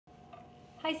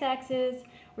Hi Saxes!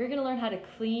 We're going to learn how to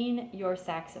clean your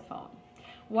saxophone.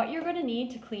 What you're going to need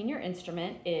to clean your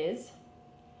instrument is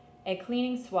a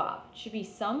cleaning swab. It should be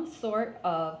some sort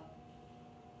of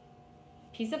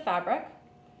piece of fabric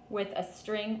with a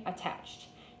string attached.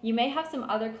 You may have some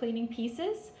other cleaning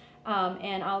pieces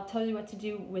and I'll tell you what to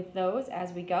do with those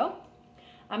as we go.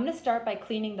 I'm going to start by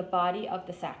cleaning the body of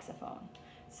the saxophone.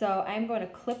 So I'm going to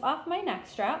clip off my neck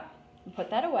strap and put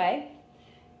that away.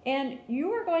 And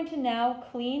you are going to now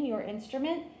clean your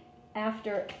instrument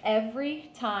after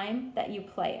every time that you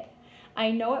play it.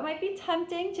 I know it might be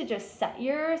tempting to just set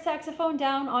your saxophone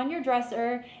down on your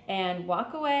dresser and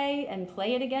walk away and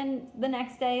play it again the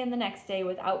next day and the next day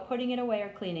without putting it away or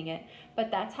cleaning it,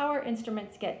 but that's how our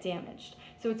instruments get damaged.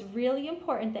 So it's really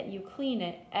important that you clean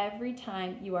it every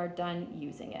time you are done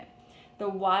using it. The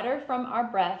water from our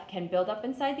breath can build up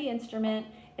inside the instrument.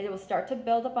 It will start to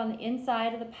build up on the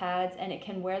inside of the pads and it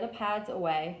can wear the pads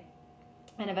away.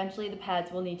 And eventually the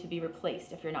pads will need to be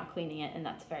replaced if you're not cleaning it, and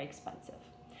that's very expensive.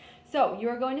 So you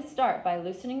are going to start by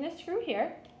loosening this screw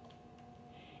here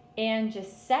and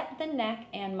just set the neck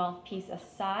and mouthpiece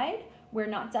aside. We're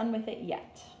not done with it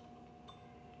yet.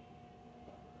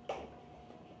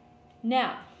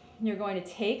 Now you're going to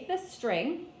take the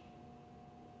string,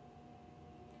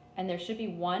 and there should be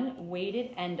one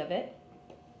weighted end of it.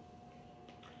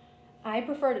 I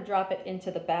prefer to drop it into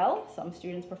the bell. Some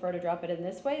students prefer to drop it in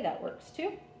this way. That works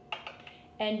too.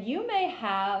 And you may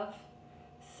have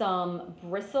some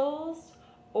bristles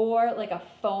or like a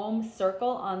foam circle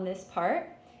on this part.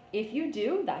 If you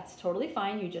do, that's totally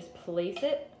fine. You just place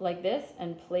it like this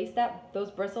and place those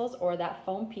bristles or that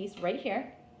foam piece right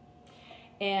here.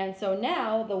 And so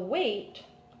now the weight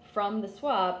from the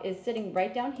swab is sitting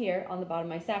right down here on the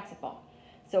bottom of my saxophone.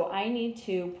 So I need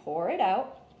to pour it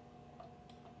out.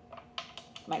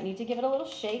 Might need to give it a little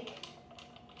shake,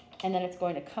 and then it's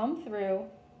going to come through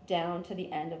down to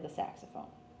the end of the saxophone.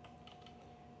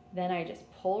 Then I just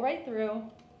pull right through.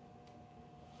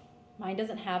 Mine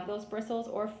doesn't have those bristles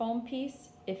or foam piece.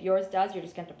 If yours does, you're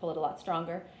just going to have to pull it a lot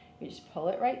stronger. You just pull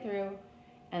it right through,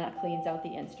 and that cleans out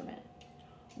the instrument.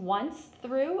 Once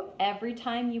through, every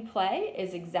time you play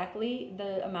is exactly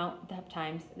the amount of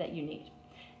times that you need.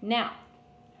 Now,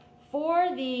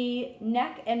 for the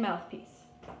neck and mouthpiece,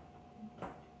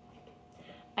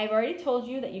 I've already told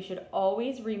you that you should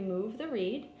always remove the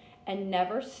reed and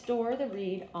never store the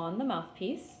reed on the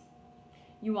mouthpiece.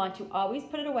 You want to always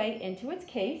put it away into its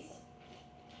case.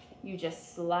 You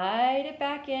just slide it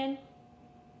back in,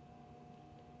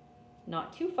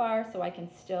 not too far so I can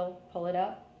still pull it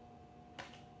up.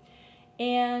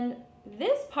 And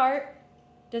this part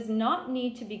does not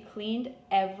need to be cleaned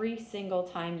every single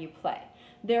time you play.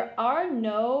 There are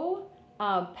no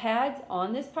pads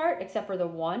on this part except for the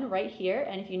one right here,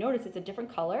 and if you notice it's a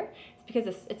different color, it's because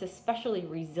it's a specially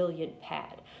resilient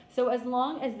pad. So as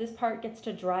long as this part gets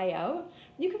to dry out,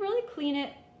 you can really clean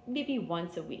it maybe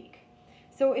once a week.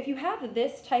 So if you have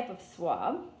this type of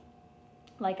swab,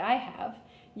 like I have,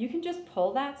 you can just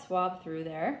pull that swab through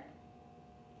there,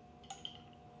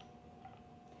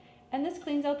 and this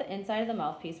cleans out the inside of the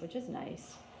mouthpiece, which is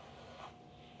nice.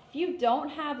 If you don't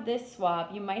have this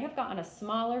swab, you might have gotten a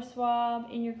smaller swab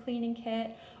in your cleaning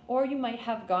kit, or you might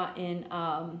have gotten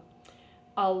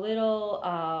a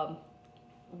little,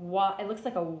 it looks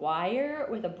like a wire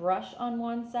with a brush on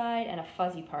one side and a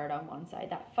fuzzy part on one side.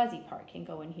 That fuzzy part can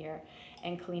go in here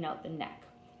and clean out the neck.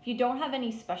 If you don't have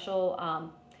any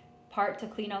special part to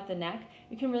clean out the neck,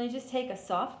 you can really just take a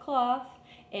soft cloth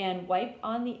and wipe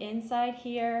on the inside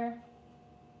here,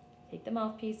 take the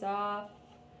mouthpiece off,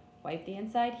 wipe the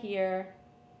inside here,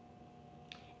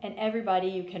 and everybody,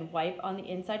 you can wipe on the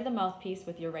inside of the mouthpiece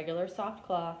with your regular soft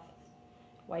cloth,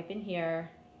 wipe in here,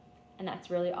 and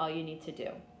that's really all you need to do.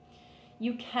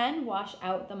 You can wash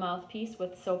out the mouthpiece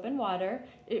with soap and water.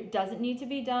 It doesn't need to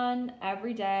be done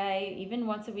every day. Even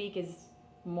once a week is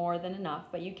more than enough,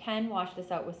 but you can wash this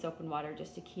out with soap and water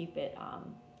just to keep it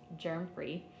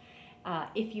germ-free.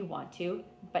 If you want to,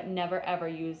 but never ever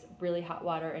use really hot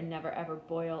water and never ever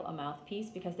boil a mouthpiece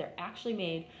because they're actually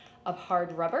made of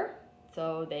hard rubber,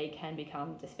 so they can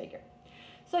become disfigured.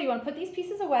 So you want to put these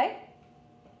pieces away.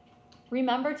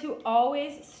 Remember to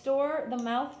always store the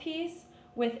mouthpiece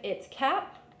with its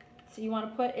cap. So you want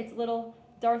to put its little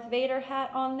Darth Vader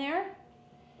hat on there.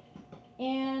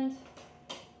 And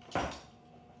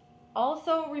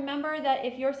also remember that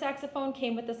if your saxophone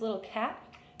came with this little cap,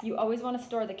 you always want to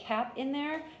store the cap in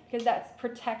there because that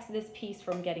protects this piece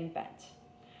from getting bent.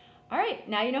 All right,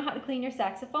 now you know how to clean your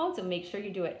saxophone, so make sure you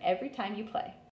do it every time you play.